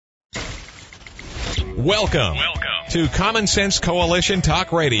Welcome to Common Sense Coalition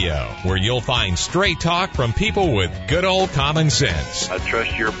Talk Radio, where you'll find straight talk from people with good old common sense. I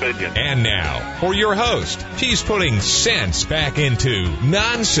trust your opinion. And now, for your host, she's putting sense back into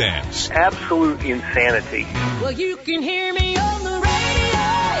nonsense. Absolute insanity. Well, you can hear me on the radio.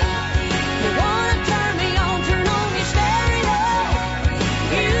 You want to turn me on your stereo.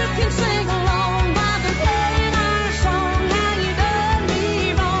 You can sing along while they're playing our song. How you done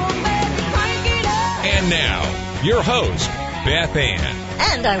me wrong, baby, crank it up. And now, your host, Beth Ann.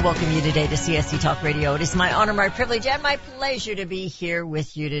 And I welcome you today to CSC Talk Radio. It is my honor, my privilege, and my pleasure to be here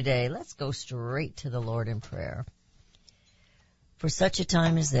with you today. Let's go straight to the Lord in prayer. For such a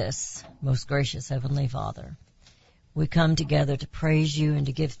time as this, most gracious Heavenly Father, we come together to praise you and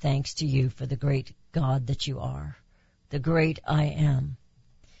to give thanks to you for the great God that you are, the great I am.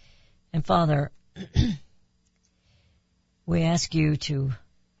 And Father, we ask you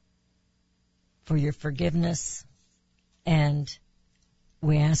for your forgiveness, and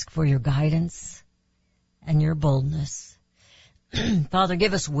we ask for your guidance and your boldness. Father,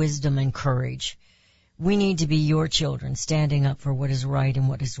 give us wisdom and courage. We need to be your children, standing up for what is right and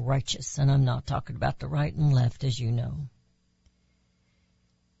what is righteous. And I'm not talking about the right and left, as you know.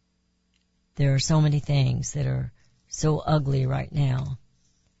 There are so many things that are so ugly right now.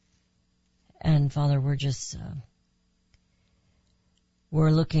 And Father,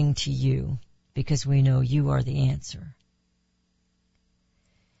 we're looking to you because we know you are the answer.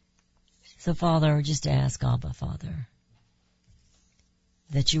 So, Father, I just ask, Abba, Father,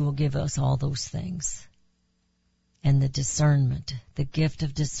 that you will give us all those things and the discernment, the gift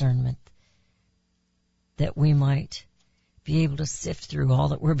of discernment, that we might be able to sift through all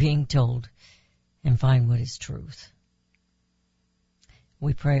that we're being told and find what is truth.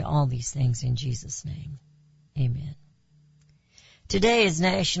 We pray all these things in Jesus' name. Amen. Today is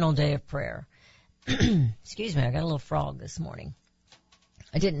National Day of Prayer. Excuse me, I got a little frog this morning.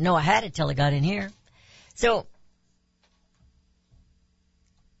 I didn't know I had it till I got in here. So,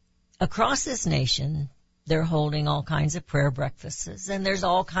 across this nation, they're holding all kinds of prayer breakfasts, and there's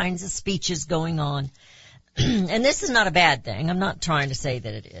all kinds of speeches going on. And this is not a bad thing. I'm not trying to say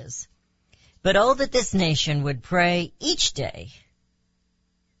that it is. But oh, that this nation would pray each day,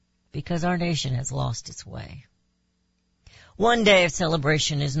 because our nation has lost its way. One day of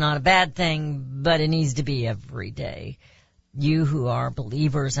celebration is not a bad thing, but it needs to be every day. You who are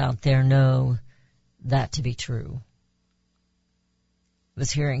believers out there know that to be true. I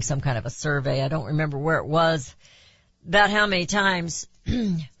was hearing some kind of a survey, I don't remember where it was, about how many times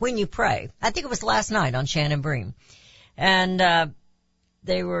when you pray. I think it was last night on Shannon Bream. And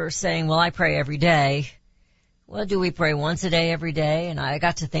they were saying, well, I pray every day. Well, do we pray once a day every day? And I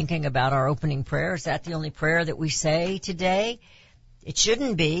got to thinking about our opening prayer. Is that the only prayer that we say today? It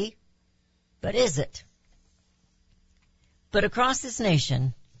shouldn't be, but is it? But across this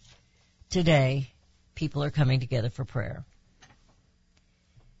nation, today, people are coming together for prayer.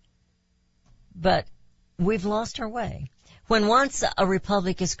 But we've lost our way. When once a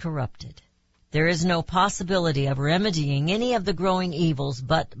republic is corrupted, there is no possibility of remedying any of the growing evils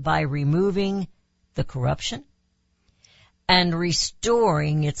but by removing the corruption and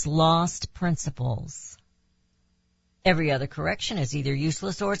restoring its lost principles. Every other correction is either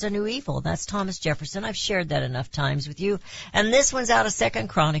useless or it's a new evil. That's Thomas Jefferson. I've shared that enough times with you. And this one's out of 2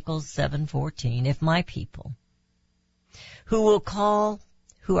 Chronicles 7:14. If my people, who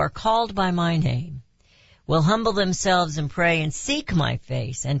are called by my name, will humble themselves and pray and seek my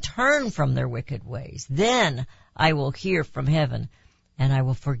face and turn from their wicked ways, then I will hear from heaven and I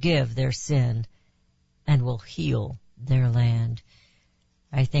will forgive their sin and will heal their land.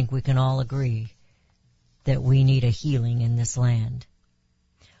 I think we can all agree that we need a healing in this land.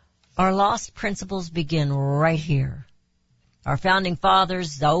 Our lost principles begin right here. Our founding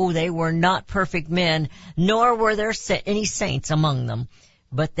fathers, though they were not perfect men, nor were there any saints among them,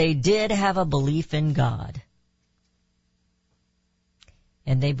 but they did have a belief in God.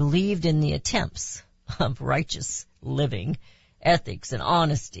 And they believed in the attempts of righteous living, ethics, and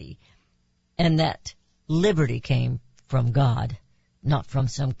honesty, and that liberty came from God, not from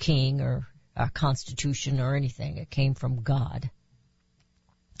some king or a constitution or anything. It came from God.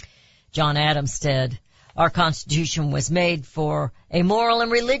 John Adams said, our Constitution was made for a moral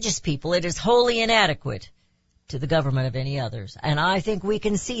and religious people. It is wholly inadequate to the government of any others. And I think we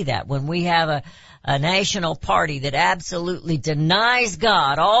can see that when we have a national party that absolutely denies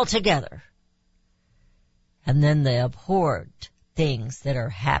God altogether. And then the abhorred things that are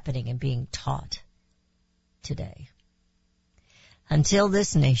happening and being taught today. Until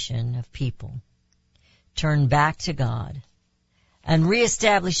this nation of people turn back to God and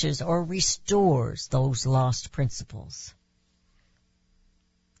reestablishes or restores those lost principles.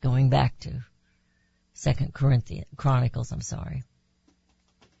 Going back to 2 Chronicles,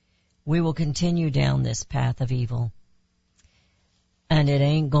 we will continue down this path of evil, and it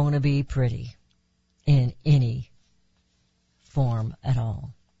ain't going to be pretty in any form at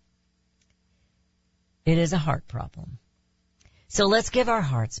all. It is a heart problem. So let's give our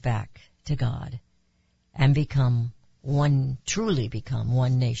hearts back to God and truly become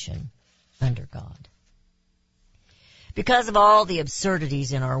one nation under God. Because of all the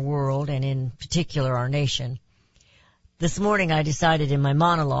absurdities in our world, and in particular our nation, this morning I decided in my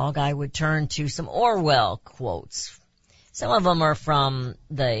monologue I would turn to some Orwell quotes. Some of them are from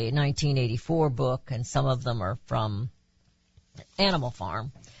the 1984 book, and some of them are from Animal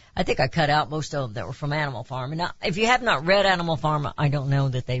Farm. I think I cut out most of them that were from Animal Farm. And now, if you have not read Animal Farm, I don't know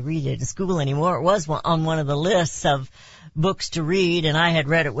that they read it in school anymore. It was on one of the lists of books to read, and I had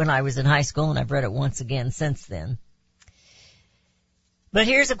read it when I was in high school, and I've read it once again since then. But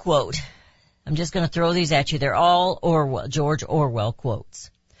here's a quote. I'm just going to throw these at you. They're all George Orwell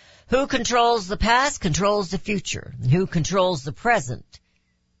quotes. Who controls the past controls the future. Who controls the present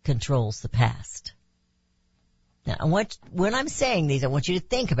controls the past. Now, when I'm saying these, I want you to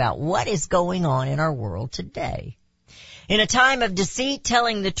think about what is going on in our world today. In a time of deceit,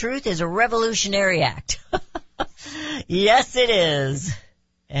 telling the truth is a revolutionary act. Yes, it is.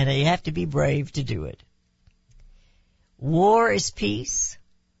 And you have to be brave to do it. War is peace.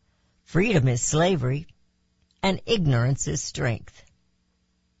 Freedom is slavery. And ignorance is strength.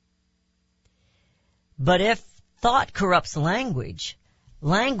 But if thought corrupts language,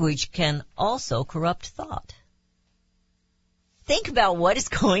 language can also corrupt thought. Think about what is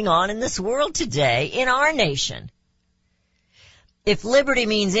going on in this world today, in our nation. If liberty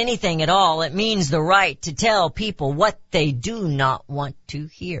means anything at all, it means the right to tell people what they do not want to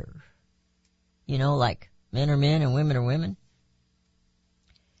hear. You know, like men are men and women are women.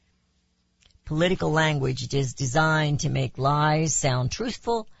 Political language is designed to make lies sound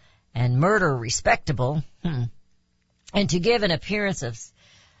truthful and murder respectable, and to give an appearance of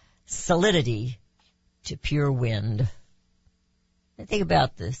solidity to pure wind. Think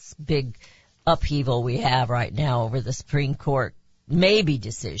about this big upheaval we have right now over the Supreme Court maybe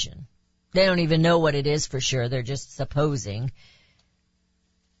decision. They don't even know what it is for sure. They're just supposing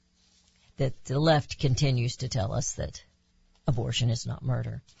that the left continues to tell us that abortion is not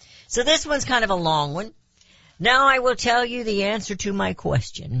murder. So this one's kind of a long one. Now I will tell you the answer to my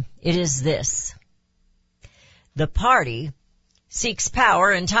question. It is this. The party seeks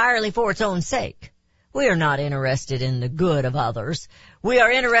power entirely for its own sake. We are not interested in the good of others. We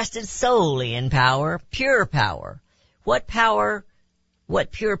are interested solely in power, pure power. What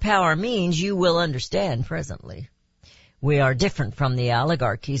pure power means you will understand presently. We are different from the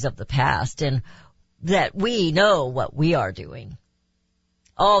oligarchies of the past in that we know what we are doing.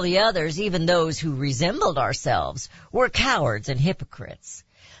 All the others, even those who resembled ourselves, were cowards and hypocrites.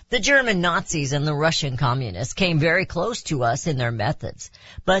 The German Nazis and the Russian communists came very close to us in their methods,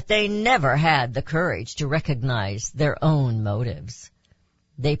 but they never had the courage to recognize their own motives.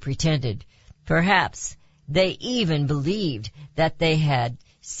 They pretended, perhaps they even believed, that they had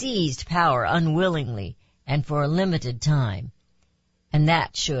seized power unwillingly and for a limited time, and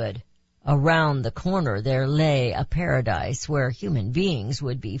that should, around the corner, there lay a paradise where human beings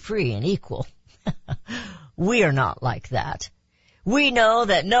would be free and equal. We are not like that. We know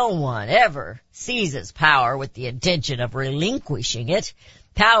that no one ever seizes power with the intention of relinquishing it.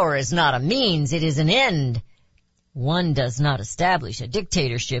 Power is not a means, it is an end. One does not establish a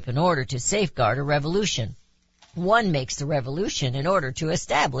dictatorship in order to safeguard a revolution. One makes the revolution in order to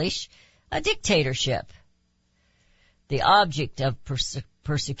establish a dictatorship. The object of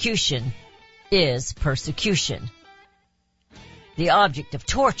persecution is persecution. The object of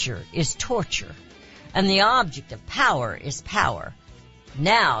torture is torture. And the object of power is power.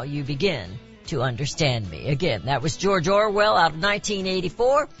 Now you begin to understand me. Again, that was George Orwell out of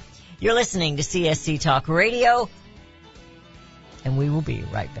 1984. You're listening to CSC Talk Radio, and we will be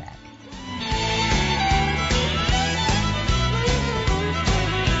right back.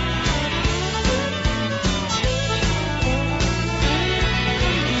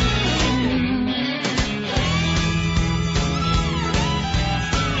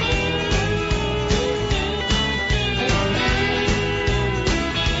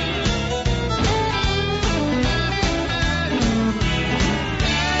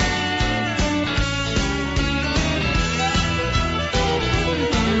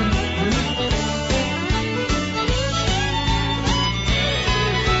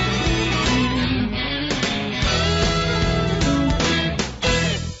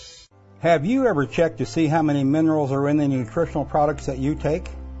 Have you ever checked to see how many minerals are in the nutritional products that you take?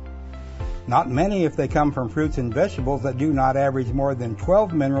 Not many if they come from fruits and vegetables that do not average more than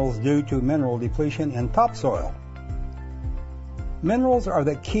 12 minerals due to mineral depletion in topsoil. Minerals are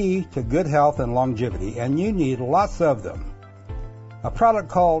the key to good health and longevity, and you need lots of them. A product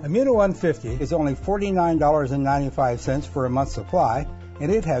called Immuno 150 is only $49.95 for a month's supply,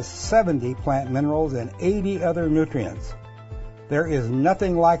 and it has 70 plant minerals and 80 other nutrients. There is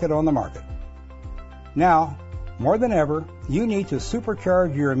nothing like it on the market. Now, more than ever, you need to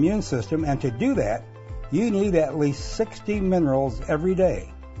supercharge your immune system, and to do that, you need at least 60 minerals every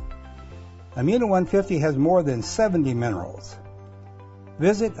day. Immuno 150 has more than 70 minerals.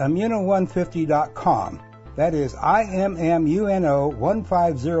 Visit Immuno150.com. That is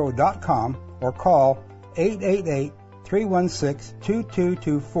IMMUNO150.com, or call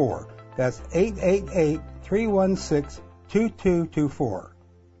 888-316-2224. That's 888-316-2224.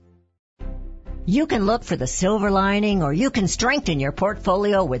 You can look for the silver lining, or you can strengthen your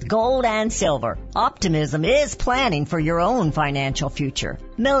portfolio with gold and silver. Optimism is planning for your own financial future.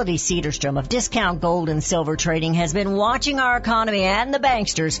 Melody Cedarstrom of Discount Gold and Silver Trading has been watching our economy and the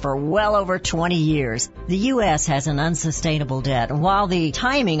banksters for well over 20 years. The U.S. has an unsustainable debt, and while the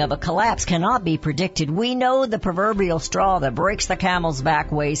timing of a collapse cannot be predicted, we know the proverbial straw that breaks the camel's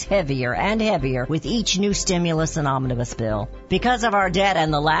back weighs heavier and heavier with each new stimulus and omnibus bill. Because of our debt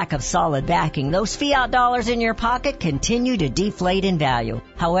and the lack of solid backing, those fiat dollars in your pocket continue to deflate in value.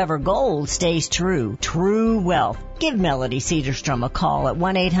 However, gold stays true. True wealth. Give Melody Cedarstrom a call at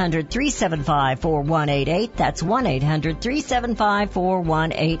 1-800-375-4188. That's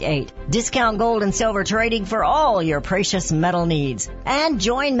 1-800-375-4188. Discount Gold and Silver Trading for all your precious metal needs. And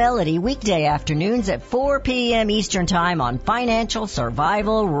join Melody weekday afternoons at 4 p.m. Eastern Time on Financial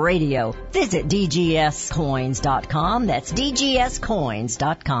Survival Radio. Visit DGScoins.com. That's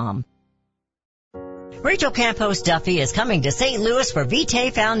DGScoins.com. Rachel Campos Duffy is coming to St. Louis for Vitae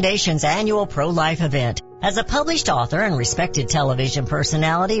Foundation's annual pro-life event. As a published author and respected television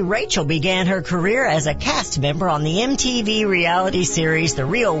personality, Rachel began her career as a cast member on the MTV reality series The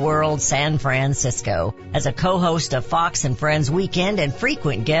Real World San Francisco. As a co-host of Fox and Friends Weekend and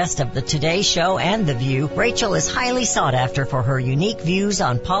frequent guest of The Today Show and The View, Rachel is highly sought after for her unique views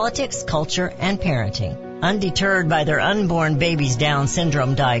on politics, culture, and parenting. Undeterred by their unborn baby's Down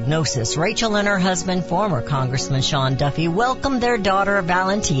syndrome diagnosis, Rachel and her husband, former Congressman Sean Duffy, welcomed their daughter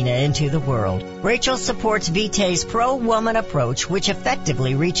Valentina into the world. Rachel supports Vitae's pro-woman approach, which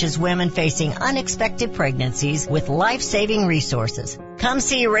effectively reaches women facing unexpected pregnancies with life-saving resources. Come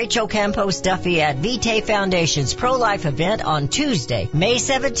see Rachel Campos Duffy at Vitae Foundation's pro-life event on Tuesday, May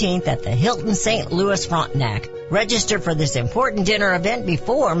 17th at the Hilton St. Louis Frontenac. Register for this important dinner event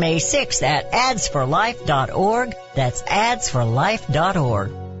before May 6th at adsforlife.org. That's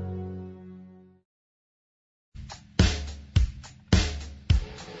adsforlife.org.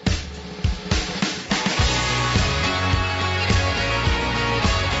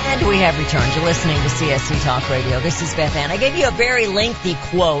 And we have returned. You're listening to CSC Talk Radio. This is Beth Ann. I gave you a very lengthy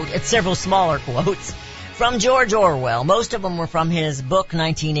quote. It's several smaller quotes from George Orwell. Most of them were from his book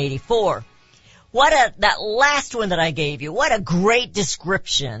 1984. That last one that I gave you, what a great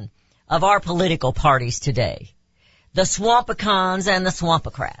description of our political parties today. The Swampicons and the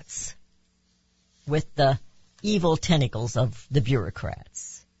Swampocrats, with the evil tentacles of the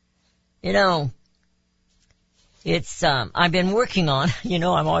bureaucrats. You know, it's, I've been working on, I'm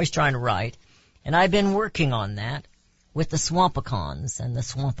always trying to write, and I've been working on that with the Swampicons and the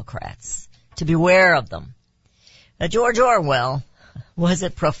Swampocrats, to beware of them. George Orwell, was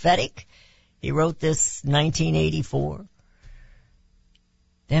it prophetic? He wrote this 1984.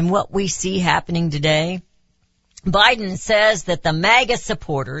 And what we see happening today, Biden says that the MAGA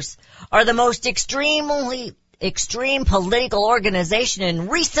supporters are the most extreme political organization in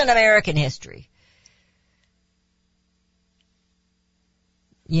recent American history.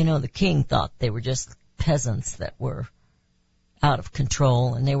 The king thought they were just peasants that were out of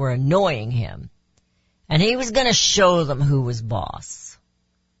control and they were annoying him. And he was going to show them who was boss.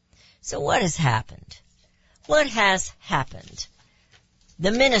 So what has happened? What has happened?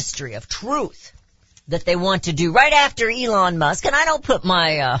 The Ministry of Truth that they want to do right after Elon Musk, and I don't put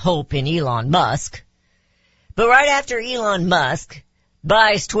my hope in Elon Musk, but right after Elon Musk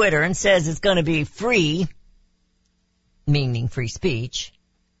buys Twitter and says it's going to be free, meaning free speech,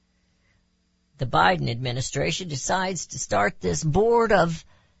 the Biden administration decides to start this board of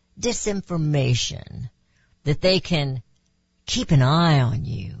disinformation that they can keep an eye on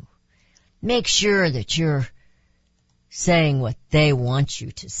you. Make sure that you're saying what they want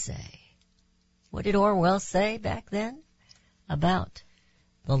you to say. What did Orwell say back then about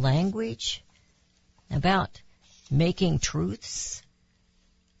the language, about making truths.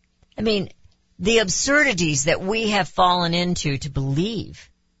 I mean, the absurdities that we have fallen into to believe.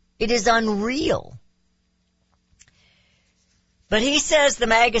 It is unreal. But he says the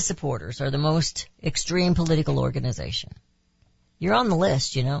MAGA supporters are the most extreme political organization. You're on the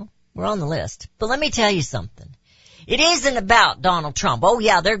list, you know. We're on the list. But let me tell you something. It isn't about Donald Trump. Oh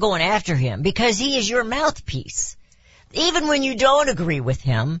yeah, they're going after him because he is your mouthpiece. Even when you don't agree with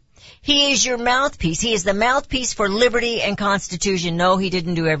him, he is your mouthpiece. He is the mouthpiece for liberty and Constitution. No, he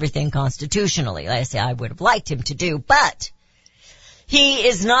didn't do everything constitutionally. Like I say, I would have liked him to do, but he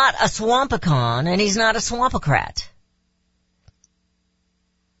is not a swampicon and he's not a swampocrat.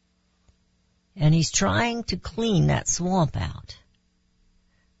 And he's trying to clean that swamp out.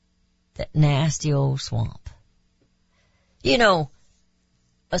 That nasty old swamp. You know,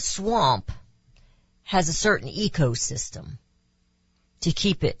 a swamp has a certain ecosystem to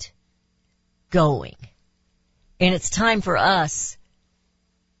keep it going. And it's time for us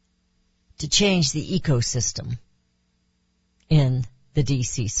to change the ecosystem in the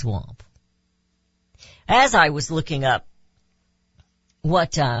DC swamp. As I was looking up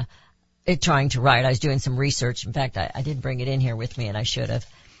what trying to write, I was doing some research. In fact, I didn't bring it in here with me, and I should have.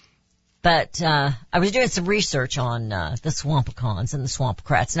 But I was doing some research on the swampicons and the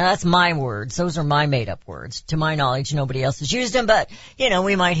swampocrats. Now, that's my words. Those are my made-up words. To my knowledge, nobody else has used them, but, you know,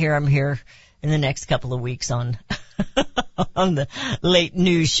 we might hear them here in the next couple of weeks on on the late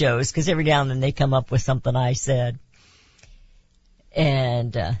news shows, because every now and then they come up with something I said.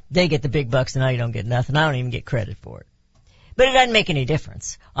 And they get the big bucks, and I don't get nothing. I don't even get credit for it. But it doesn't make any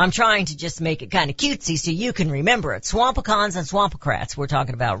difference. I'm trying to just make it kind of cutesy so you can remember it. Swampicons and swampocrats. We're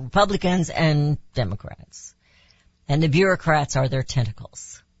talking about Republicans and Democrats. And the bureaucrats are their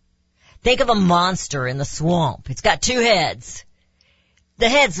tentacles. Think of a monster in the swamp. It's got two heads. The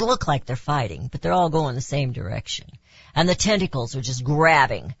heads look like they're fighting, but they're all going the same direction. And the tentacles are just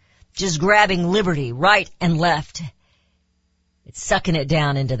grabbing liberty right and left. It's sucking it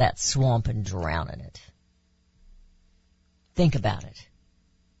down into that swamp and drowning it. Think about it.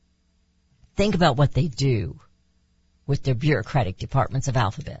 Think about what they do with their bureaucratic departments of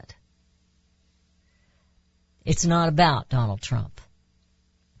alphabet. It's not about Donald Trump.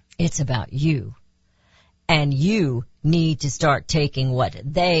 It's about you. And you need to start taking what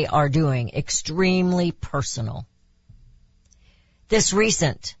they are doing extremely personal. This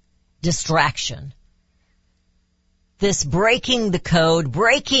recent distraction, this breaking the code,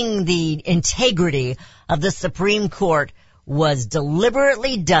 breaking the integrity of the Supreme Court was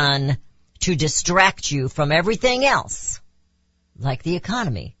deliberately done to distract you from everything else, like the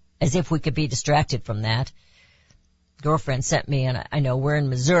economy, as if we could be distracted from that. Girlfriend sent me, and I know we're in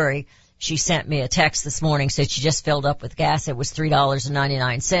Missouri, she sent me a text this morning, said she just filled up with gas. It was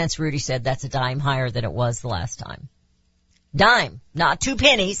 $3.99. Rudy said that's a dime higher than it was the last time. Dime, not 2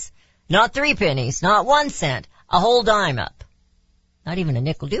 pennies, not 3 pennies, not 1 cent, a whole dime up. Not even a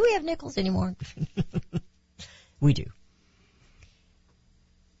nickel. Do we have nickels anymore? We do.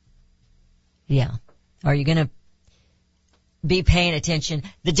 Yeah. Are you going to be paying attention?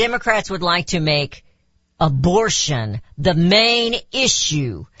 The Democrats would like to make abortion the main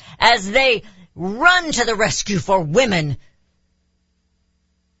issue as they run to the rescue for women.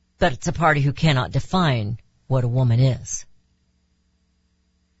 But it's a party who cannot define what a woman is.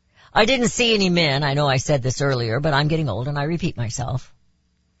 I didn't see any men. I know I said this earlier, but I'm getting old and I repeat myself.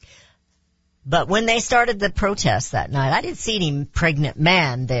 But when they started the protest that night, I didn't see any pregnant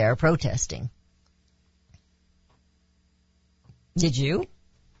man there protesting. Did you?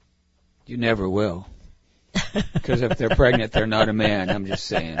 You never will. Because if they're pregnant, they're not a man. I'm just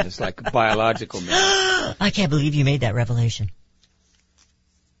saying. It's like a biological man. I can't believe you made that revelation.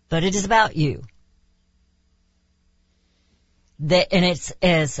 But it is about you. And it's,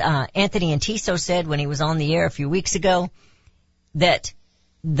 as Anthony Antiso said when he was on the air a few weeks ago, that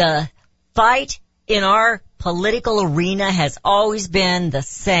the fight in our political arena has always been the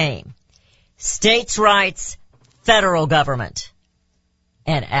same. States' rights, federal government.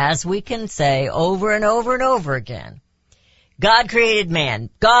 And as we can say over and over and over again, God created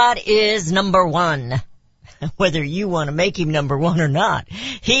man. God is number one. Whether you want to make him number one or not,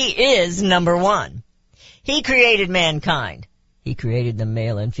 he is number one. He created mankind. He created them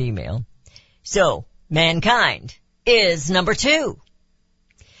male and female. So, mankind is number 2.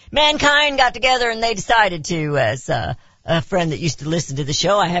 Mankind got together and they decided to, as a friend that used to listen to the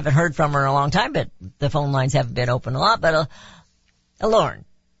show, I haven't heard from her in a long time, but the phone lines haven't been open a lot, but Lauren,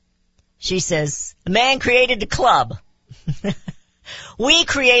 she says, man created the club. We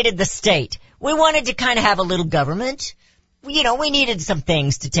created the state. We wanted to kind of have a little government, you know, we needed some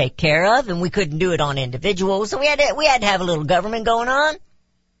things to take care of, and we couldn't do it on individuals, so we had to have a little government going on.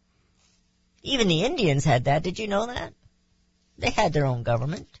 Even the Indians had that. Did you know that? They had their own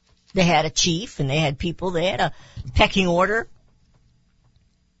government. They had a chief, and they had people. They had a pecking order.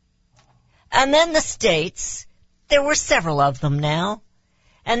 And then the states, there were several of them now,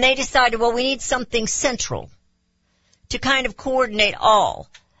 and they decided, well, we need something central to kind of coordinate all,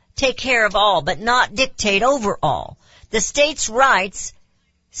 take care of all, but not dictate over all. The states' rights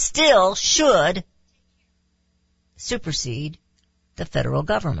still should supersede the federal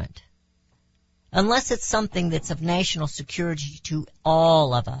government, unless it's something that's of national security to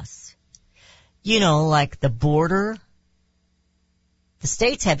all of us. You know, like the border. The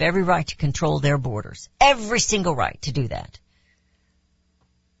states have every right to control their borders. Every single right to do that.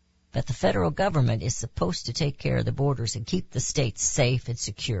 But the federal government is supposed to take care of the borders and keep the states safe and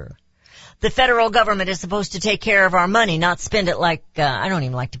secure. The federal government is supposed to take care of our money, not spend it like, I don't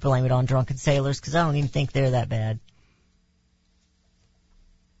even like to blame it on drunken sailors because I don't even think they're that bad.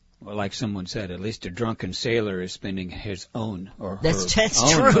 Well, like someone said, at least a drunken sailor is spending his own or her That's own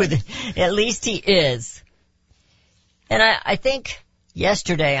true. money. At least he is. And I think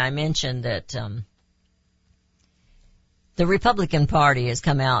yesterday I mentioned that the Republican Party has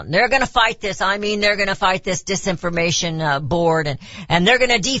come out and they're going to fight this. I mean, they're going to fight this disinformation board and they're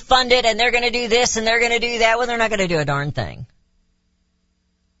going to defund it and they're going to do this and they're going to do that. Well, they're not going to do a darn thing.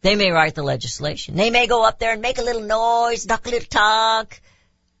 They may write the legislation. They may go up there and make a little noise, talk a little talk.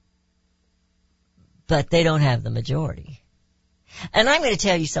 But they don't have the majority. And I'm going to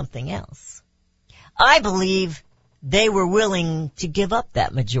tell you something else. I believe they were willing to give up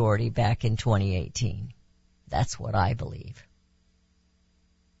that majority back in 2018. That's what I believe.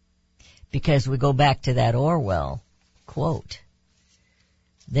 Because we go back to that Orwell quote.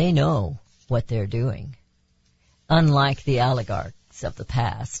 They know what they're doing. Unlike the oligarchs of the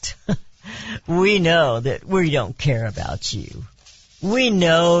past. We know that we don't care about you. We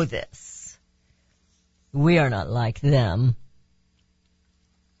know this. We are not like them.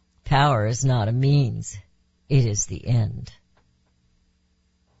 Power is not a means. It is the end.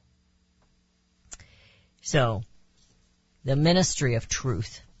 So, the Ministry of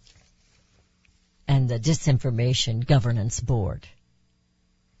Truth and the Disinformation Governance Board,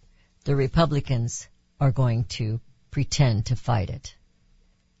 the Republicans are going to pretend to fight it.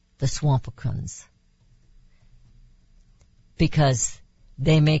 The Swampicans. Because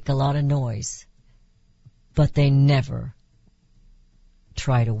they make a lot of noise. But they never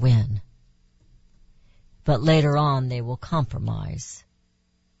try to win. But later on they will compromise.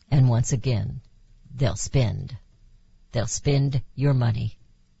 And once again, they'll spend. They'll spend your money.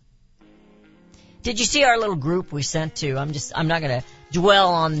 Did you see our little group we sent to? I'm not going to dwell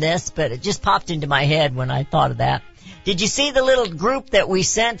on this, but it just popped into my head when I thought of that. Did you see the little group that we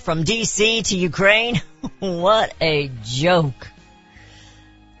sent from D.C. to Ukraine? What a joke.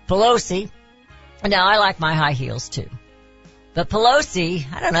 Pelosi. Now, I like my high heels, too. But Pelosi,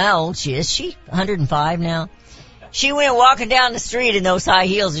 I don't know how old she is. She 105 now. She went walking down the street in those high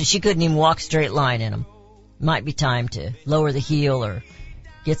heels, and she couldn't even walk a straight line in them. Might be time to lower the heel or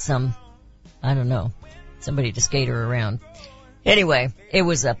get some, I don't know, somebody to skate her around. Anyway, it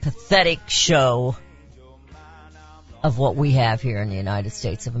was a pathetic show of what we have here in the United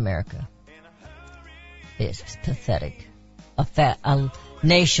States of America. It's pathetic. A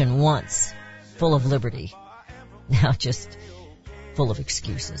nation once full of liberty, now just full of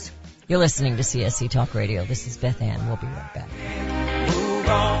excuses. You're listening to CSC Talk Radio. This is Beth Ann. We'll be right back. Move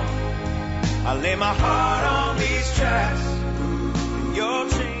on. I lay my heart on these tracks. And your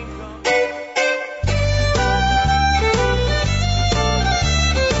chain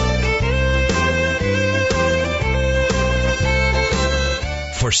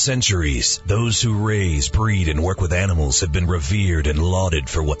For centuries, those who raise, breed, and work with animals have been revered and lauded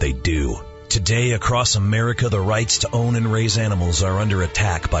for what they do. Today, across America, the rights to own and raise animals are under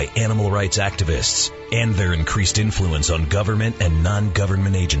attack by animal rights activists and their increased influence on government and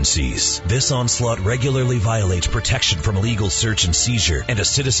non-government agencies. This onslaught regularly violates protection from illegal search and seizure and a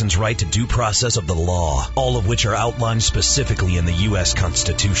citizen's right to due process of the law, all of which are outlined specifically in the U.S.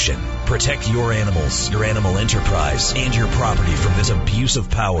 Constitution. Protect your animals, your animal enterprise, and your property from this abuse of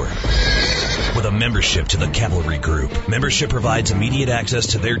power with a membership to the Cavalry Group. Membership provides immediate access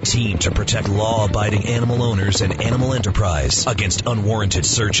to their team to protect law-abiding animal owners and animal enterprise against unwarranted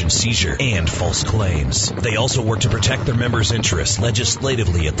search and seizure and false claims. They also work to protect their members' interests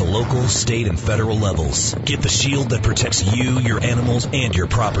legislatively at the local, state, and federal levels. Get the shield that protects you, your animals, and your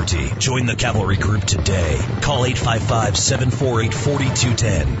property. Join the Cavalry Group today. Call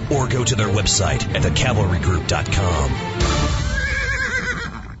 855-748-4210 or go to their website at thecavalrygroup.com.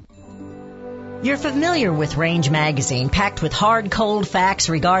 You're familiar with Range Magazine, packed with hard, cold facts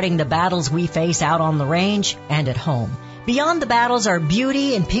regarding the battles we face out on the range and at home. Beyond the battles are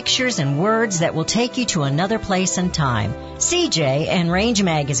beauty and pictures and words that will take you to another place and time. CJ and Range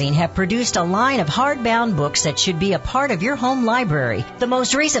Magazine have produced a line of hardbound books that should be a part of your home library. The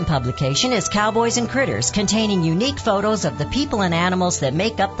most recent publication is Cowboys and Critters, containing unique photos of the people and animals that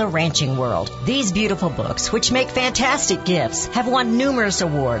make up the ranching world. These beautiful books, which make fantastic gifts, have won numerous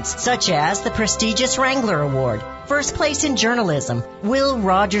awards, such as the prestigious Wrangler Award, First Place in Journalism, Will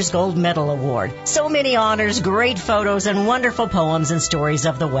Rogers Gold Medal Award. So many honors, great photos, and wonderful poems and stories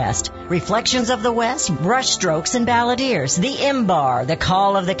of the West. Reflections of the West, Brushstrokes and Balladeers, The Imbar, The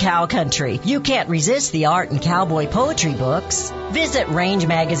Call of the Cow Country. You can't resist the art and cowboy poetry books. Visit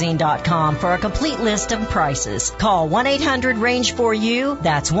rangemagazine.com for a complete list of prices. Call 1-800-RANGE-4U.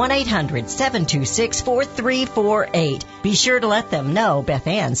 That's 1-800-726-4348. Be sure to let them know Beth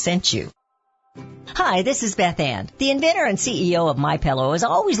Ann sent you. Hi, this is Beth Ann. The inventor and CEO of MyPillow is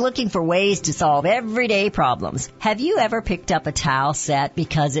always looking for ways to solve everyday problems. Have you ever picked up a towel set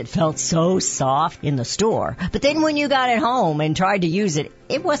because it felt so soft in the store, but then when you got it home and tried to use it,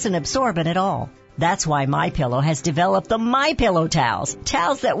 it wasn't absorbent at all? That's why MyPillow has developed the MyPillow towels.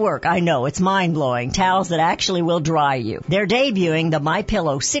 Towels that work. I know, it's mind-blowing. Towels that actually will dry you. They're debuting the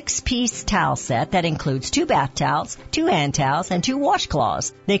MyPillow 6-piece towel set that includes 2 bath towels, 2 hand towels, and 2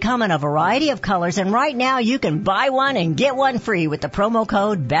 washcloths. They come in a variety of colors, and right now you can buy one and get one free with the promo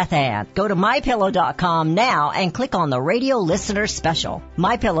code BethAnn. Go to MyPillow.com now and click on the radio listener special.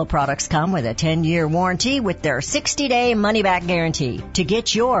 MyPillow products come with a 10-year warranty with their 60-day money-back guarantee. To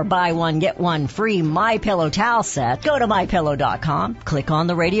get your buy one, get one free MyPillow towel set, go to MyPillow.com, click on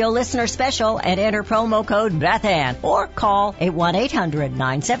the radio listener special, and enter promo code BethAnn, or call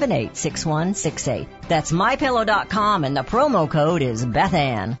 1-800-978-6168. That's MyPillow.com, and the promo code is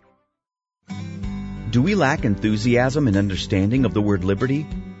BethAnn. Do we lack enthusiasm and understanding of the word liberty?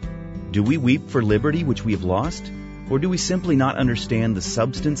 Do we weep for liberty which we have lost? Or do we simply not understand the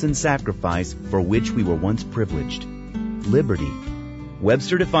substance and sacrifice for which we were once privileged? Liberty.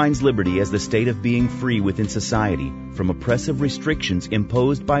 Webster defines liberty as the state of being free within society from oppressive restrictions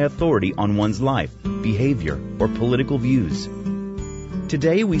imposed by authority on one's life, behavior, or political views.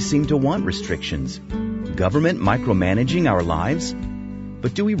 Today we seem to want restrictions. Government micromanaging our lives?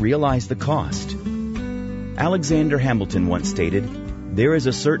 But do we realize the cost? Alexander Hamilton once stated, "There is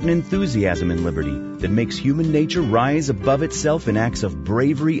a certain enthusiasm in liberty that makes human nature rise above itself in acts of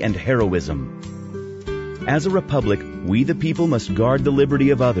bravery and heroism." As a republic, we the people must guard the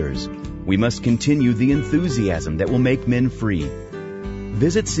liberty of others. We must continue the enthusiasm that will make men free.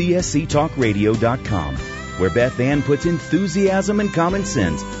 Visit csctalkradio.com, where Beth Ann puts enthusiasm and common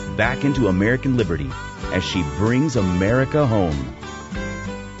sense back into American liberty as she brings America home.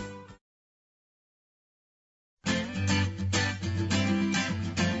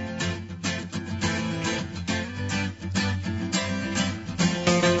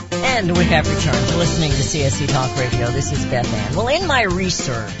 And we have returned to listening to CSC Talk Radio. This is Beth Ann. Well, in my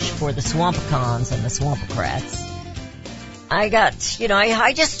research for the Swampicons and the Swampocrats, I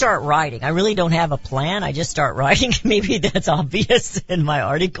just start writing. I really don't have a plan. I just start writing. Maybe that's obvious in my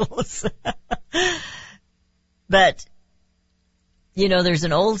articles. But, there's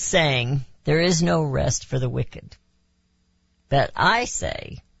an old saying, there is no rest for the wicked. But I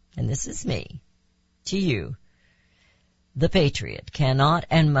say, and this is me, to you, the patriot cannot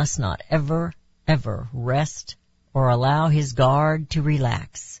and must not ever, ever rest or allow his guard to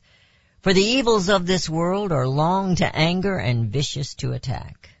relax. For the evils of this world are long to anger and vicious to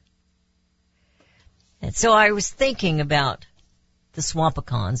attack. And so I was thinking about the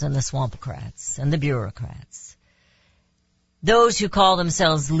Swampicons and the Swampocrats and the bureaucrats. Those who call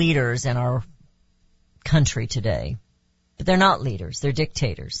themselves leaders in our country today. But they're not leaders, they're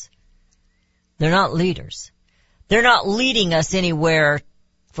dictators. They're not leaders. They're not leading us anywhere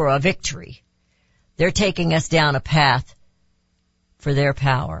for a victory. They're taking us down a path for their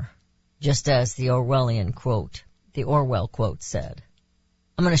power, just as the Orwell quote said.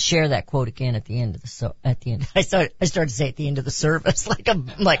 I'm going to share that quote again at the end of I started to say at the end of the service, like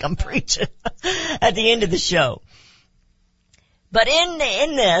I'm preaching at the end of the show. But in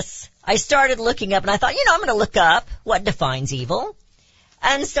this, I started looking up, and I thought, I'm going to look up what defines evil.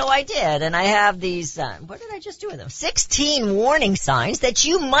 And so I did, and I have these, what did I just do with them? 16 warning signs that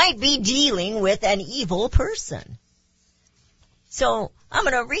you might be dealing with an evil person. So I'm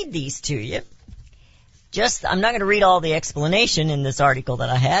going to read these to you. I'm not going to read all the explanation in this article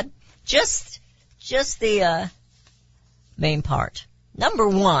that I had. Just the main part. Number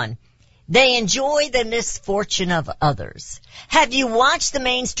 1, They enjoy the misfortune of others. Have you watched the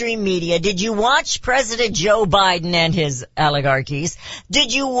mainstream media? Did you watch President Joe Biden and his oligarchies?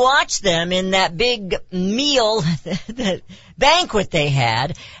 Did you watch them in that big meal, the banquet they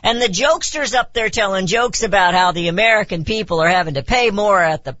had? And the jokesters up there telling jokes about how the American people are having to pay more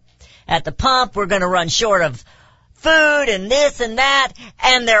at the pump. We're going to run short of food and this and that.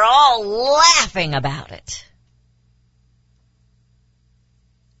 And they're all laughing about it.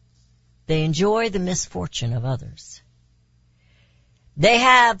 They enjoy the misfortune of others. They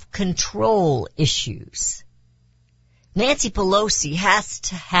have control issues. Nancy Pelosi has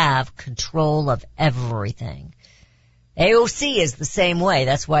to have control of everything. AOC is the same way.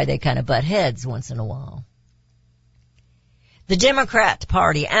 That's why they kind of butt heads once in a while. The Democrat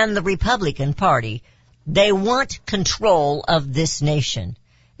Party and the Republican Party, they want control of this nation.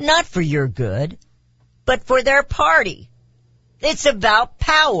 Not for your good, but for their party. It's about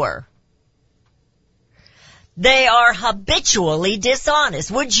power. They are habitually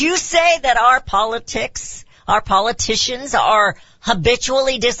dishonest. Would you say that our politicians are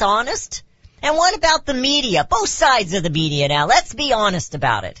habitually dishonest? And what about the media? Both sides of the media now. Let's be honest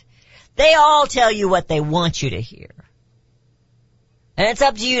about it. They all tell you what they want you to hear. And it's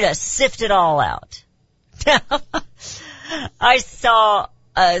up to you to sift it all out. I saw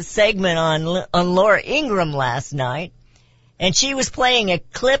a segment on Laura Ingraham last night. And she was playing a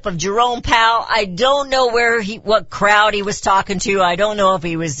clip of Jerome Powell. I don't know what crowd he was talking to. I don't know if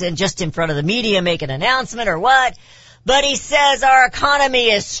he was just in front of the media making an announcement or what. But he says our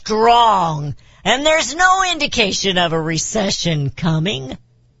economy is strong. And there's no indication of a recession coming.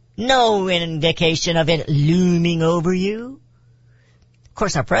 No indication of it looming over you. Of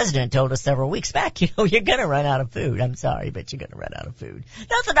course, our president told us several weeks back, you're going to run out of food. I'm sorry, but you're going to run out of food.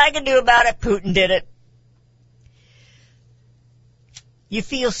 Nothing I can do about it. Putin did it. You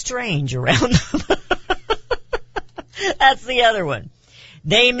feel strange around them. That's the other one.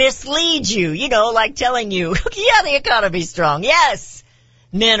 They mislead you, like telling you, yeah, the economy's strong. Yes.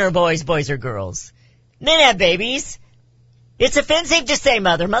 Men are boys, boys are girls. Men have babies. It's offensive to say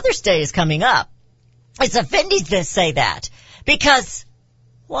Mother's Day is coming up. It's offensive to say that. Because,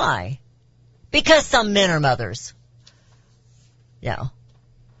 why? Because some men are mothers. They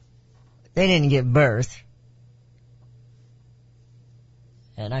didn't give birth.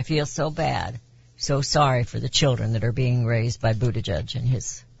 And I feel so bad, so sorry for the children that are being raised by Buttigieg and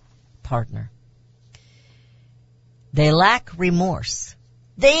his partner. They lack remorse.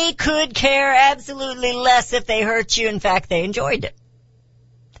 They could care absolutely less if they hurt you. In fact, they enjoyed it.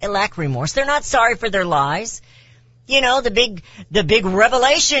 They lack remorse. They're not sorry for their lies. The big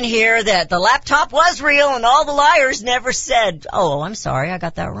revelation here that the laptop was real and all the liars never said, oh, I'm sorry, I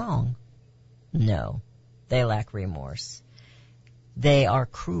got that wrong. No, they lack remorse. They are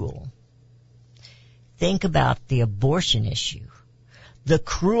cruel. Think about the abortion issue. The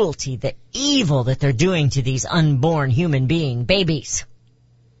cruelty, the evil that they're doing to these unborn human babies.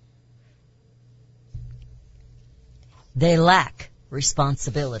 They lack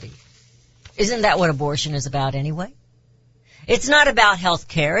responsibility. Isn't that what abortion is about anyway? It's not about health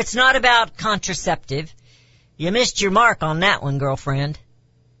care. It's not about contraceptive. You missed your mark on that one, girlfriend.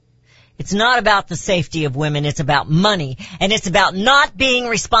 It's not about the safety of women. It's about money. And it's about not being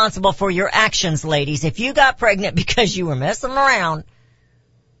responsible for your actions, ladies. If you got pregnant because you were messing around,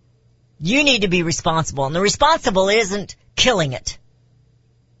 you need to be responsible. And the responsible isn't killing it.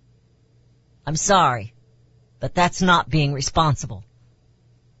 I'm sorry, but that's not being responsible.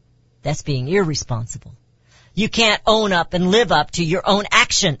 That's being irresponsible. You can't own up and live up to your own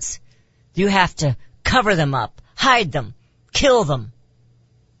actions. You have to cover them up, hide them, kill them.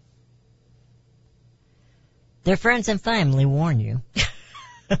 Their friends and family warn you.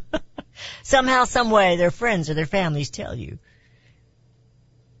 Somehow, some way, their friends or their families tell you.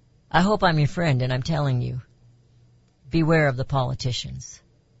 I hope I'm your friend and I'm telling you, beware of the politicians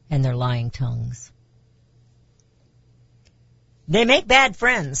and their lying tongues. They make bad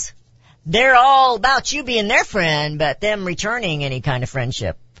friends. They're all about you being their friend, but them returning any kind of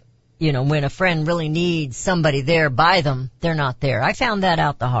friendship. When a friend really needs somebody there by them, they're not there. I found that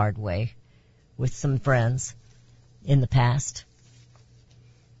out the hard way with some friends in the past.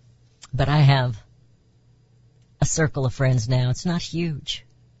 But I have a circle of friends now. It's not huge,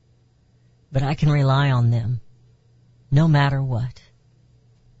 but I can rely on them no matter what.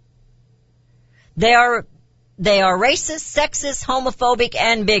 They are racist, sexist, homophobic,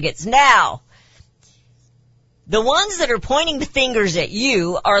 and bigots. Now, the ones that are pointing the fingers at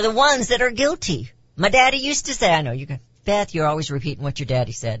you are the ones that are guilty. My daddy used to say, I know Beth, you're always repeating what your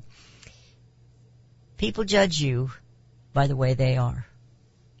daddy said. People judge you by the way they are.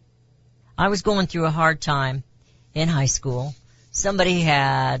 I was going through a hard time in high school. Somebody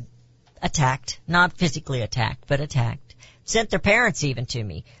had attacked, not physically attacked, but attacked. Sent their parents even to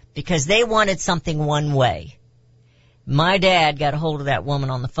me because they wanted something one way. My dad got a hold of that woman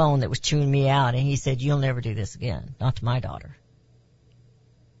on the phone that was chewing me out, and he said, "You'll never do this again, not to my daughter."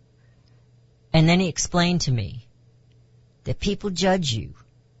 And then he explained to me that people judge you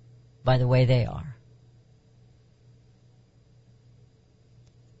by the way they are.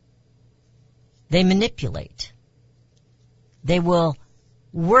 They manipulate. They will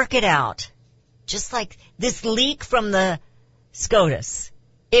work it out. Just like this leak from the SCOTUS.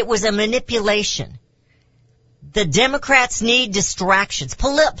 It was a manipulation. The Democrats need distractions.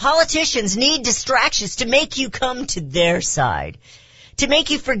 Politicians need distractions to make you come to their side. To make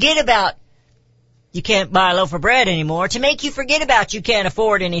you forget about you can't buy a loaf of bread anymore. To make you forget about you can't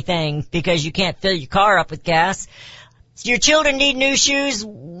afford anything because you can't fill your car up with gas. Your children need new shoes.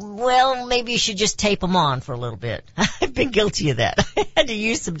 Well, maybe you should just tape them on for a little bit. I've been guilty of that. I had to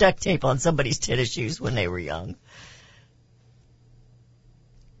use some duct tape on somebody's tennis shoes when they were young.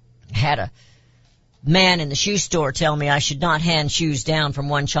 I had a man in the shoe store tell me I should not hand shoes down from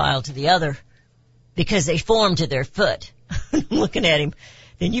one child to the other because they form to their foot. I'm looking at him.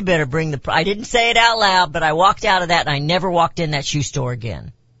 Then you better bring I didn't say it out loud, but I walked out of that and I never walked in that shoe store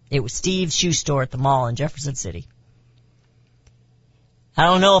again. It was Steve's shoe store at the mall in Jefferson City. I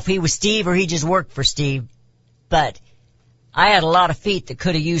don't know if he was Steve or he just worked for Steve, but I had a lot of feet that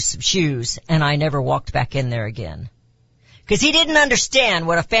could have used some shoes, and I never walked back in there again. Because he didn't understand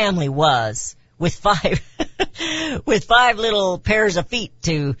what a family was with five little pairs of feet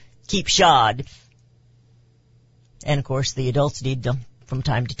to keep shod. And of course the adults need them from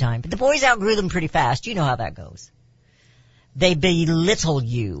time to time. But the boys outgrew them pretty fast. You know how that goes. They belittle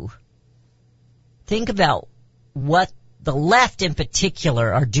you. Think about what the left in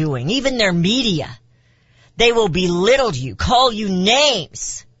particular are doing, even their media. They will belittle you, call you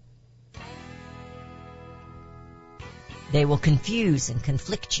names. They will confuse and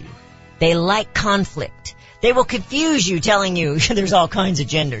conflict you. They like conflict. They will confuse you, telling you there's all kinds of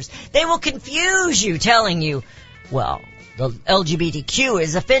genders. They will confuse you, telling you, well, the LGBTQ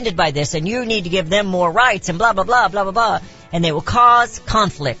is offended by this and you need to give them more rights and blah, blah, blah, blah, blah, blah. And they will cause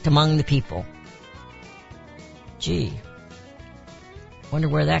conflict among the people. Gee. Wonder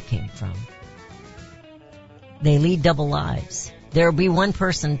where that came from. They lead double lives. There will be one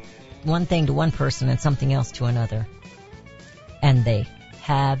thing to one person and something else to another. And they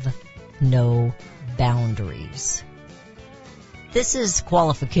have no boundaries. This is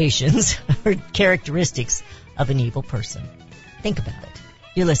qualifications or characteristics of an evil person. Think about it.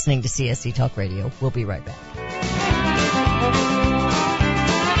 You're listening to CSC Talk Radio. We'll be right back.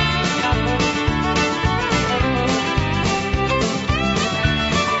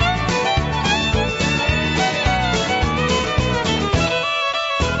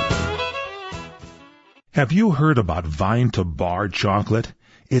 Have you heard about Vine to Bar chocolate?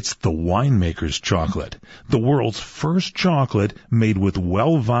 It's the winemaker's chocolate, the world's first chocolate made with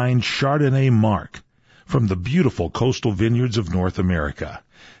well-vined Chardonnay marc from the beautiful coastal vineyards of North America.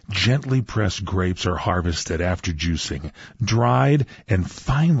 Gently pressed grapes are harvested after juicing, dried and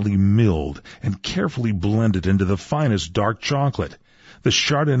finely milled and carefully blended into the finest dark chocolate. The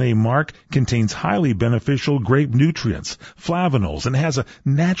Chardonnay marc contains highly beneficial grape nutrients, flavonols, and has a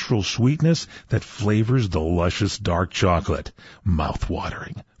natural sweetness that flavors the luscious dark chocolate.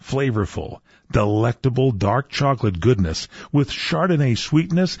 Mouth-watering, flavorful, delectable dark chocolate goodness with Chardonnay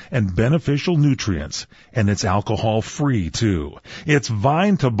sweetness and beneficial nutrients. And it's alcohol-free, too. It's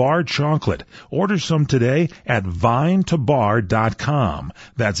Vine to Bar chocolate. Order some today at vinetobar.com.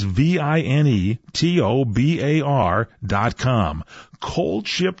 That's VINETOBAR.com. Cold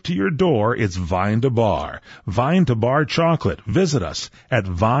shipped to your door, it's Vine to Bar. Vine to Bar chocolate. Visit us at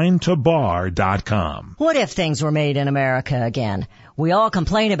vinetobar.com. What if things were made in America again? We all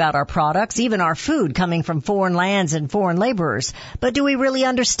complain about our products, even our food coming from foreign lands and foreign laborers. But do we really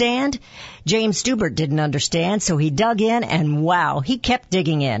understand? James Stubert didn't understand, so he dug in, and wow, he kept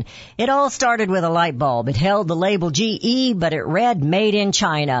digging in. It all started with a light bulb. It held the label GE, but it read Made in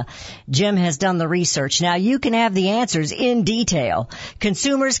China. Jim has done the research. Now you can have the answers in detail.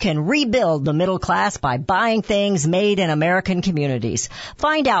 Consumers can rebuild the middle class by buying things made in American communities.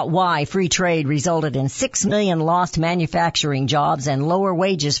 Find out why free trade resulted in 6 million lost manufacturing jobs and lower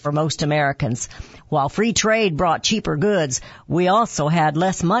wages for most Americans. Americans. While free trade brought cheaper goods, we also had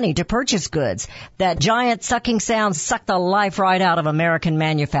less money to purchase goods. That giant sucking sound sucked the life right out of American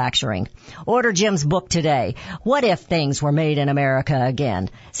manufacturing. Order Jim's book today. What if things were made in America again?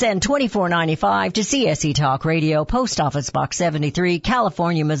 Send $24.95 to CSE Talk Radio, Post Office Box 73,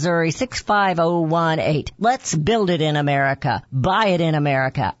 California, Missouri 65018. Let's build it in America, buy it in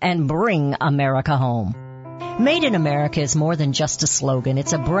America, and bring America home. Made in America is more than just a slogan.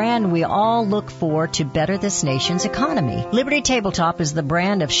 It's a brand we all look for to better this nation's economy. Liberty Tabletop is the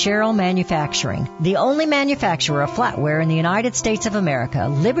brand of Cheryl Manufacturing, the only manufacturer of flatware in the United States of America.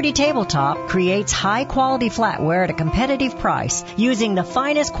 Liberty Tabletop creates high-quality flatware at a competitive price using the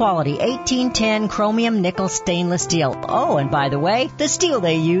finest quality 1810 chromium nickel stainless steel. Oh, and by the way, the steel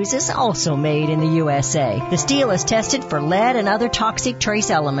they use is also made in the USA. The steel is tested for lead and other toxic trace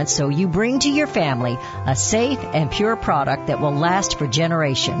elements, so you bring to your family a safe and pure product that will last for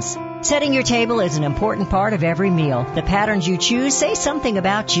generations. Setting your table is an important part of every meal. The patterns you choose say something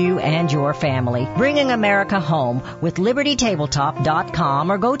about you and your family. Bringing America home with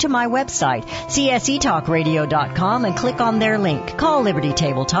LibertyTabletop.com, or go to my website, CSETalkRadio.com, and click on their link. Call Liberty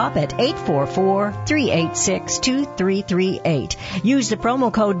Tabletop at 844-386-2338. Use the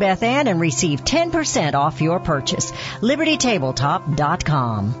promo code BethAnn and receive 10% off your purchase.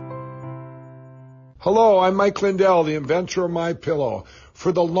 LibertyTabletop.com. Hello, I'm Mike Lindell, the inventor of MyPillow.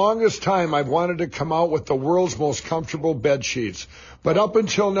 For the longest time, I've wanted to come out with the world's most comfortable bed sheets. But up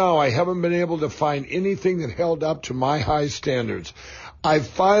until now, I haven't been able to find anything that held up to my high standards. I've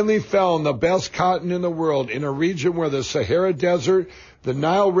finally found the best cotton in the world in a region where the Sahara Desert, the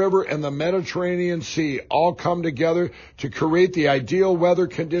Nile River, and the Mediterranean Sea all come together to create the ideal weather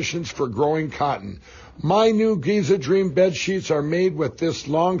conditions for growing cotton. My new Giza Dream bed sheets are made with this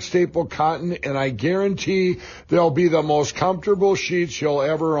long staple cotton, and I guarantee they'll be the most comfortable sheets you'll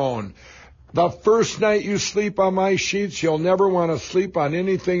ever own. The first night you sleep on my sheets, you'll never want to sleep on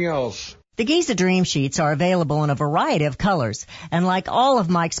anything else. The Giza Dream Sheets are available in a variety of colors, and like all of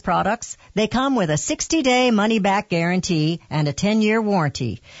Mike's products, they come with a 60-day money-back guarantee and a 10-year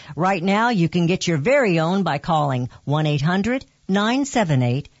warranty. Right now, you can get your very own by calling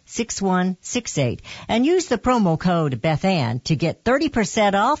 1-800-978-6168 and use the promo code BethAnn to get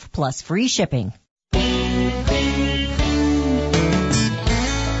 30% off plus free shipping.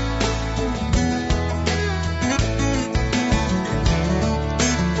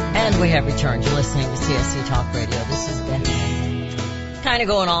 And we have returned. You're listening to CSC Talk Radio. This is Beth Ann. Kind of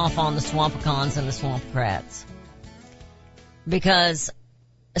going off on the Swampicons and the Swampocrats. Because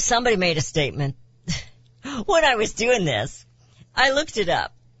somebody made a statement. When I was doing this, I looked it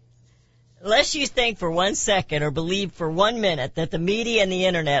up. Lest you think for 1 second or believe for 1 minute that the media and the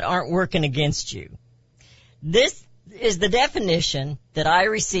internet aren't working against you. This is the definition that I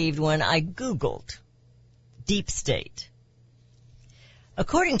received when I Googled deep state.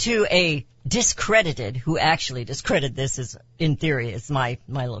 According to a discredited, who actually discredited this is, in theory, is my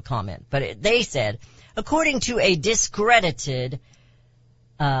little comment, but they said, according to a discredited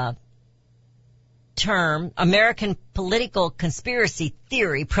term, American political conspiracy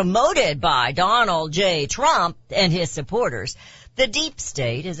theory promoted by Donald J. Trump and his supporters, the deep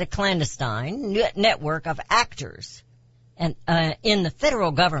state is a clandestine network of actors and in the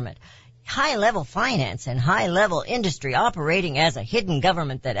federal government, high-level finance and high-level industry operating as a hidden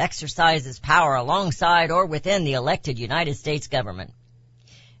government that exercises power alongside or within the elected United States government.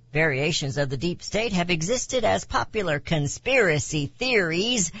 Variations of the deep state have existed as popular conspiracy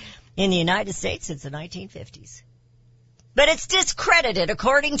theories in the United States since the 1950s. But it's discredited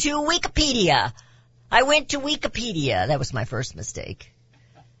according to Wikipedia. I went to Wikipedia. That was my first mistake.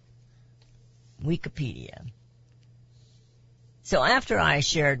 Wikipedia. So after I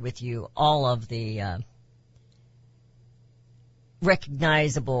shared with you all of the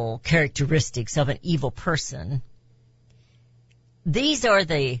recognizable characteristics of an evil person, these are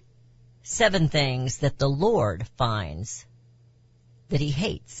the 7 things that the Lord finds that he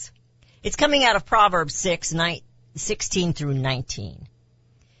hates. It's coming out of Proverbs 6:16 through 19.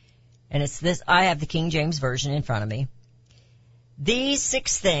 And it's this, I have the King James Version in front of me. These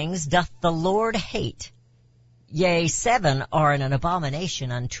 6 things doth the Lord hate. Yea, 7 are an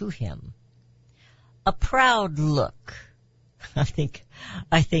abomination unto him. A proud look. I think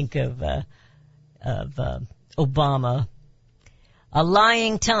of Obama. A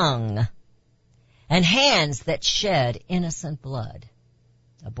lying tongue. And hands that shed innocent blood.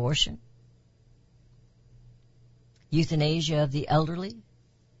 Abortion. Euthanasia of the elderly.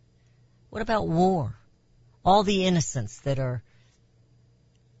 What about war? All the innocents that are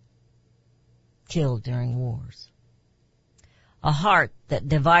killed during wars. a heart that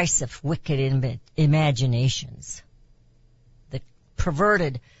deviseth wicked imaginations, the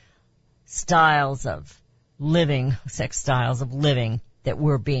perverted styles of living, sex styles of living that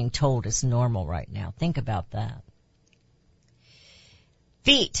we're being told is normal right now. Think about that.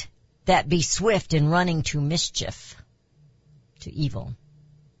 Feet that be swift in running to mischief, to evil.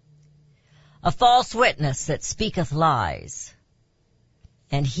 A false witness that speaketh lies,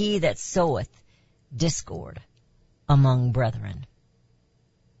 and he that soweth discord among brethren.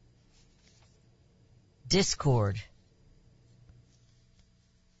 Discord.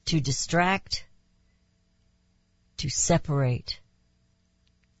 To distract, to separate,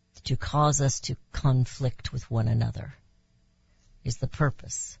 to cause us to conflict with one another is the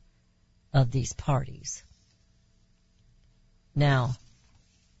purpose of these parties. Now,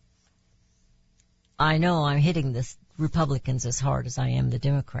 I know I'm hitting the Republicans as hard as I am the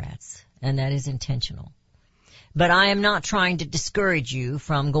Democrats, and that is intentional. But I am not trying to discourage you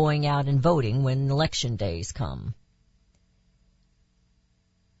from going out and voting when election days come.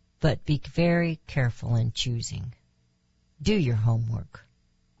 But be very careful in choosing. Do your homework.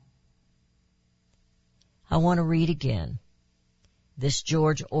 I want to read again this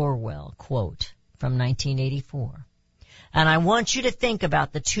George Orwell quote from 1984. And I want you to think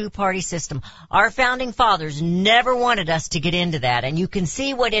about the two-party system. Our founding fathers never wanted us to get into that, and you can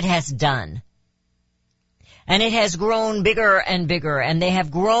see what it has done. And it has grown bigger and bigger, and they have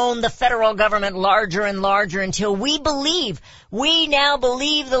grown the federal government larger and larger until we now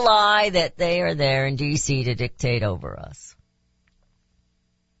believe the lie that they are there in D.C. to dictate over us.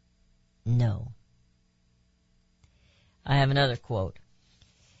 No. I have another quote.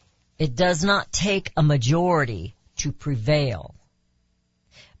 It does not take a majority to prevail,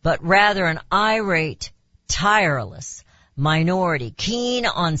 but rather an irate, tireless minority keen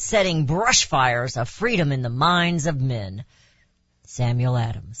on setting brush fires of freedom in the minds of men. Samuel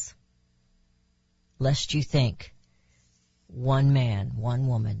Adams. Lest you think one man, one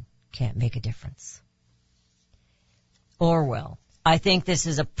woman can't make a difference. Orwell. I think this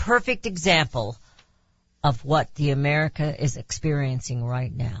is a perfect example of what the America is experiencing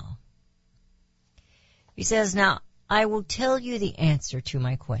right now. He says, now, I will tell you the answer to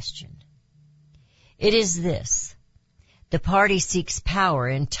my question. It is this. The party seeks power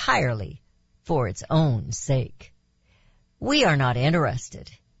entirely for its own sake. We are not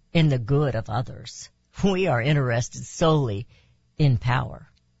interested in the good of others. We are interested solely in power.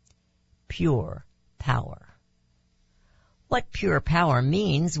 Pure power. What pure power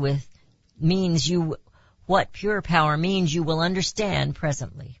means you will understand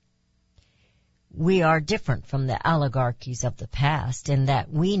presently. We are different from the oligarchies of the past in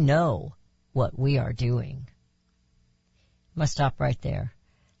that we know what we are doing. Must stop right there.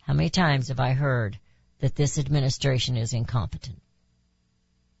 How many times have I heard that this administration is incompetent?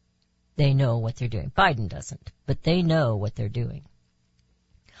 They know what they're doing. Biden doesn't, but they know what they're doing.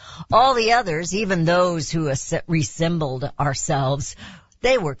 All the others, even those who resembled ourselves,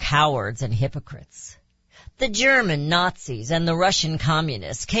 they were cowards and hypocrites. The German Nazis and the Russian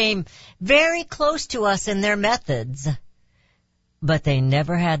communists came very close to us in their methods, but they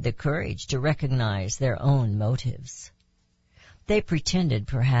never had the courage to recognize their own motives. They pretended,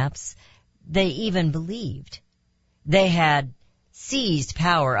 perhaps, they even believed they had seized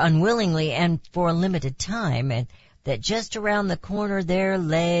power unwillingly and for a limited time, and that just around the corner there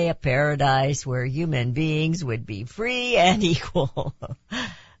lay a paradise where human beings would be free and equal.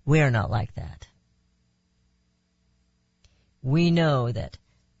 We are not like that. We know that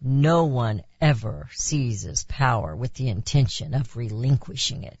no one ever seizes power with the intention of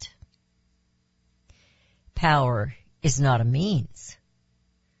relinquishing it. Power is not a means.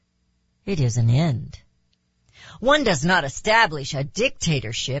 It is an end. One does not establish a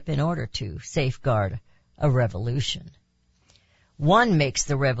dictatorship in order to safeguard a revolution. One makes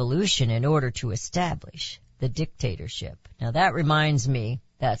the revolution in order to establish the dictatorship. Now that reminds me,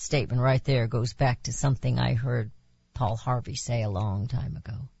 that statement right there goes back to something I heard Paul Harvey say a long time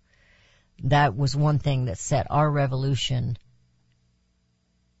ago. That was one thing that set our revolution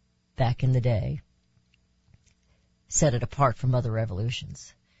back in the day, set it apart from other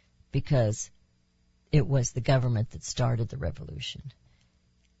revolutions, because it was the government that started the revolution.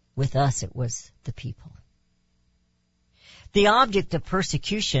 With us, it was the people. The object of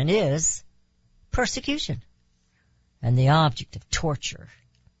persecution is persecution, and the object of torture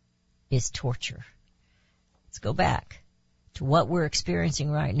is torture. Let's go back to what we're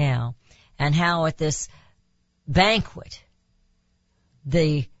experiencing right now and how at this banquet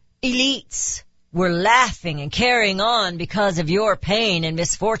the elites were laughing and carrying on because of your pain and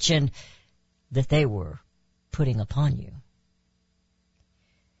misfortune that they were putting upon you.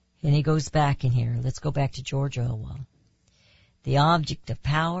 And he goes back in here. Let's go back to George Orwell. The object of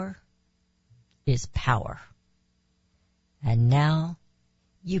power is power. And now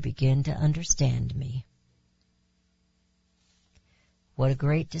you begin to understand me. What a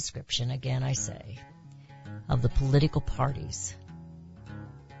great description, again I say, of the political parties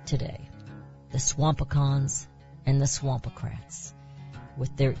today. The Swampicons and the Swampocrats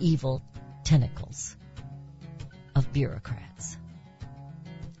with their evil tentacles of bureaucrats.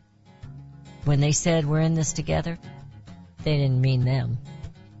 When they said we're in this together, they didn't mean them.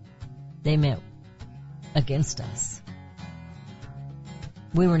 They meant against us.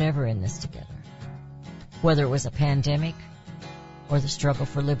 We were never in this together, whether it was a pandemic or the struggle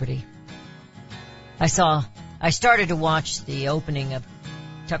for liberty. I started to watch the opening of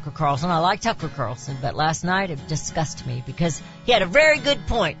Tucker Carlson. I like Tucker Carlson, but last night it disgusted me because he had a very good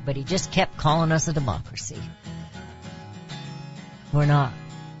point, but he just kept calling us a democracy. We're not.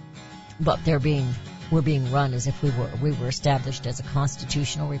 But we're being run as if we were. We were established as a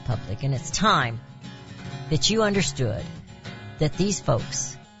constitutional republic, and it's time that you understood that these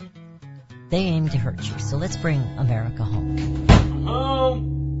folks, they aim to hurt you. So let's bring America home.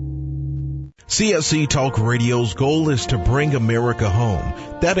 CSC Talk Radio's goal is to bring America home.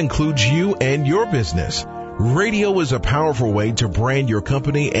 That includes you and your business. Radio is a powerful way to brand your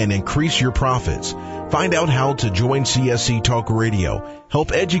company and increase your profits. Find out how to join CSC Talk Radio,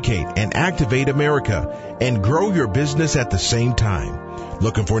 help educate and activate America, and grow your business at the same time.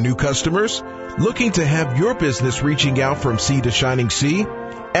 Looking for new customers? Looking to have your business reaching out from sea to shining sea?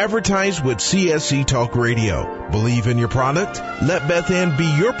 Advertise with CSC Talk Radio. Believe in your product? Let Beth Ann be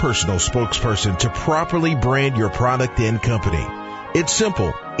your personal spokesperson to properly brand your product and company. It's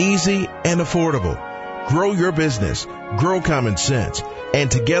simple, easy, and affordable. Grow your business, grow common sense,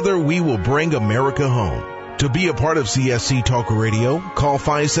 and together we will bring America home. To be a part of CSC Talk Radio, call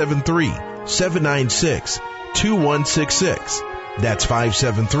 573-796-2166. That's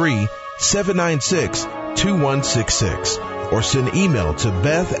 573-796-2166. Or send email to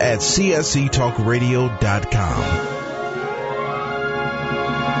beth@csctalkradio.com.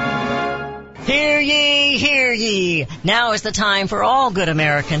 Hear ye, hear ye. Now is the time for all good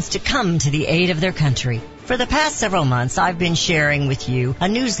Americans to come to the aid of their country. For the past several months, I've been sharing with you a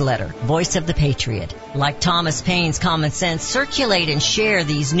newsletter, Voice of the Patriot. Like Thomas Paine's Common Sense, circulate and share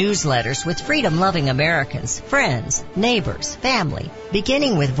these newsletters with freedom-loving Americans, friends, neighbors, family.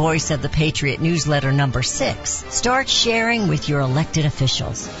 Beginning with Voice of the Patriot newsletter number 6, start sharing with your elected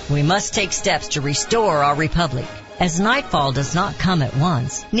officials. We must take steps to restore our republic. As nightfall does not come at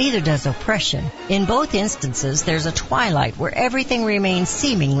once, neither does oppression. In both instances, there's a twilight where everything remains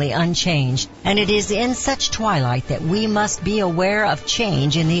seemingly unchanged, and it is in such twilight that we must be aware of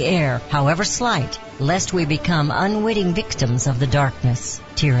change in the air, however slight, lest we become unwitting victims of the darkness,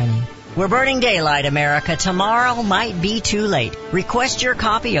 tyranny. We're burning daylight, America. Tomorrow might be too late. Request your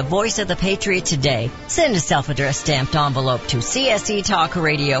copy of Voice of the Patriot today. Send a self-addressed stamped envelope to CSC Talk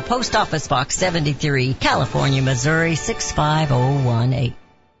Radio, Post Office Box 73, California, Missouri 65018.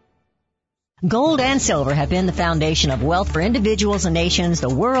 Gold and silver have been the foundation of wealth for individuals and nations the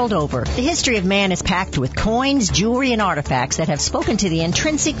world over. The history of man is packed with coins, jewelry, and artifacts that have spoken to the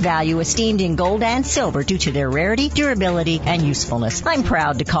intrinsic value esteemed in gold and silver due to their rarity, durability, and usefulness. I'm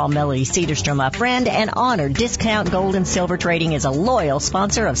proud to call Melody Cedarstrom a friend and honored Discount Gold and Silver Trading is a loyal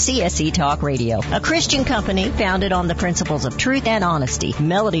sponsor of CSC Talk Radio, a Christian company founded on the principles of truth and honesty.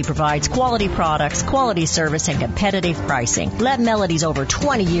 Melody provides quality products, quality service, and competitive pricing. Let Melody's over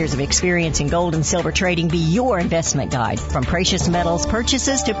 20 years of experience in gold and silver trading be your investment guide. From precious metals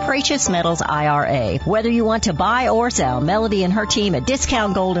purchases to precious metals IRA. Whether you want to buy or sell, Melody and her team at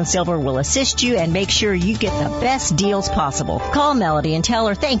Discount Gold and Silver will assist you and make sure you get the best deals possible. Call Melody and tell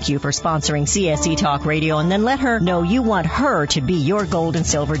her thank you for sponsoring CSC Talk Radio, and then let her know you want her to be your gold and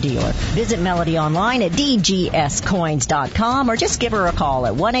silver dealer. Visit Melody online at dgscoins.com or just give her a call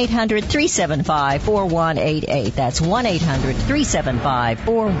at 1-800-375-4188. That's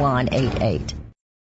 1-800-375-4188.